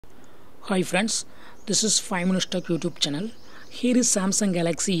Hi friends, this is 5 Minutes Tech YouTube channel. Here is Samsung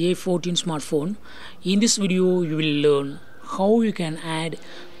Galaxy A14 smartphone. In this video you will learn how you can add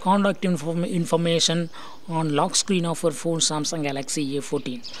contact information on lock screen of your phone Samsung Galaxy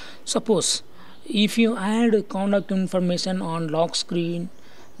A14. Suppose if you add contact information on lock screen,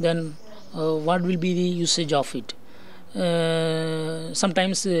 then what will be the usage of it?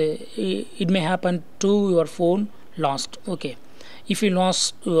 Sometimes it may happen to your phone lost. Okay, if you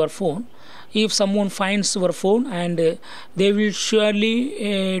lost your phone, if someone finds your phone, and they will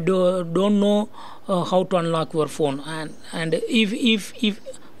surely don't know how to unlock your phone, and if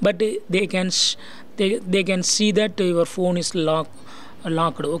but they can see that your phone is locked.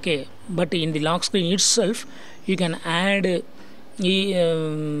 Okay, but in the lock screen itself you can add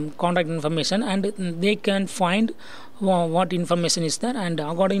contact information, and they can find what information is there, and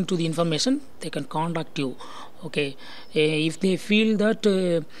according to the information they can contact you. Okay, if they feel that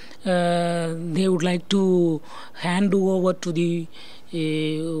they would like to hand over to the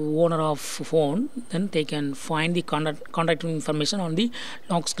owner of phone, then they can find the contact information on the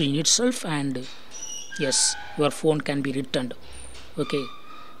lock screen itself, and yes, your phone can be returned. Okay,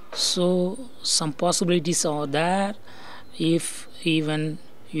 so some possibilities are there if even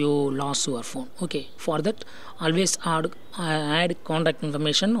you lost your phone. Okay, for that always add contact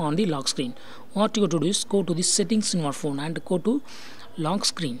information on the lock screen. What you have to do is go to the settings in your phone and go to lock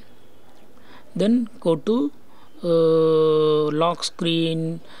screen, then go to lock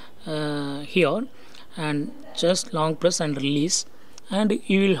screen here, and just long press and release, and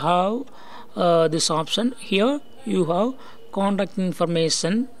you will have this option. Here you have contact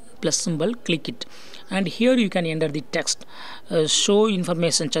information plus symbol, click it, and here you can enter the text, show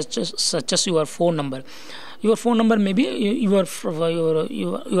information such as your phone number. Your phone number may be your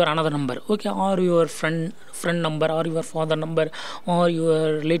another number, okay, or your friend number, or your father number, or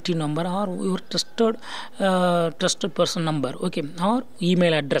your relative number, or your trusted person number, okay, or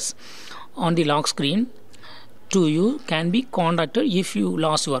email address on the lock screen to you can be contacted if you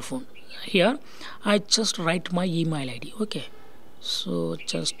lost your phone. Here I just write my email ID. Okay, so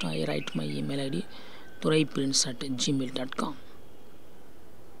just I write my email ID, thuraiprince@gmail.com.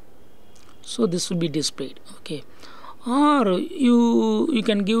 so this will be displayed. Okay, or you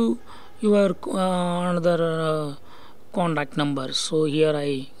can give your another contact number. So here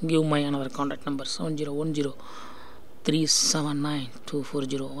I give my another contact number,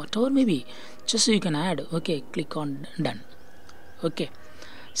 7010379240, whatever maybe, just so you can add. Okay, click on done. Okay,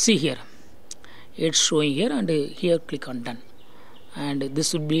 see here it's showing here, and here click on done, and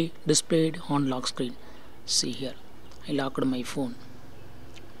this will be displayed on lock screen. See here, I locked my phone,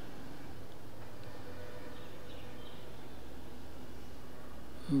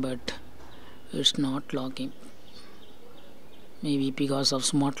 but it's not locking, maybe because of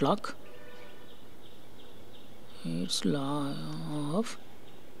smart lock. It's off,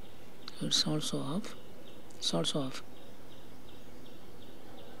 it's also off, it's also off.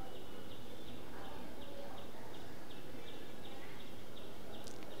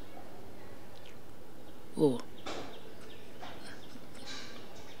 Oh,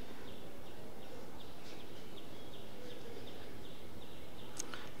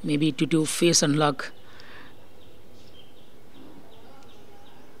 maybe due to face unlock.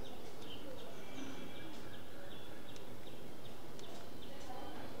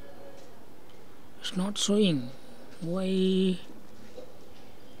 It's not showing. Why?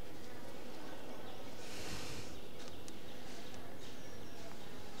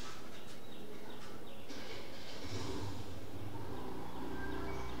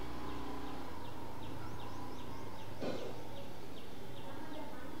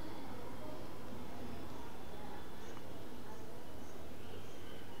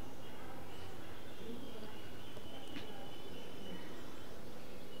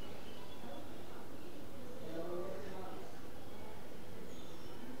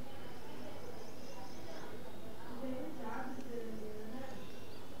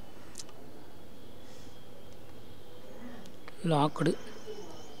 Locked.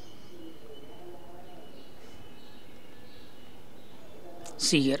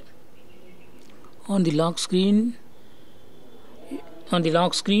 See here on the lock screen. On the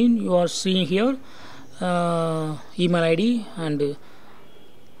lock screen, you are seeing here email ID and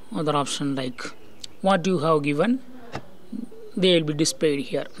other option like what you have given. They will be displayed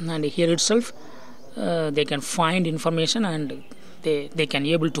here, and here itself they can find information, and they can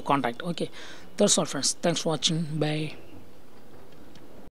able to contact. Okay, that's all friends, thanks for watching, bye.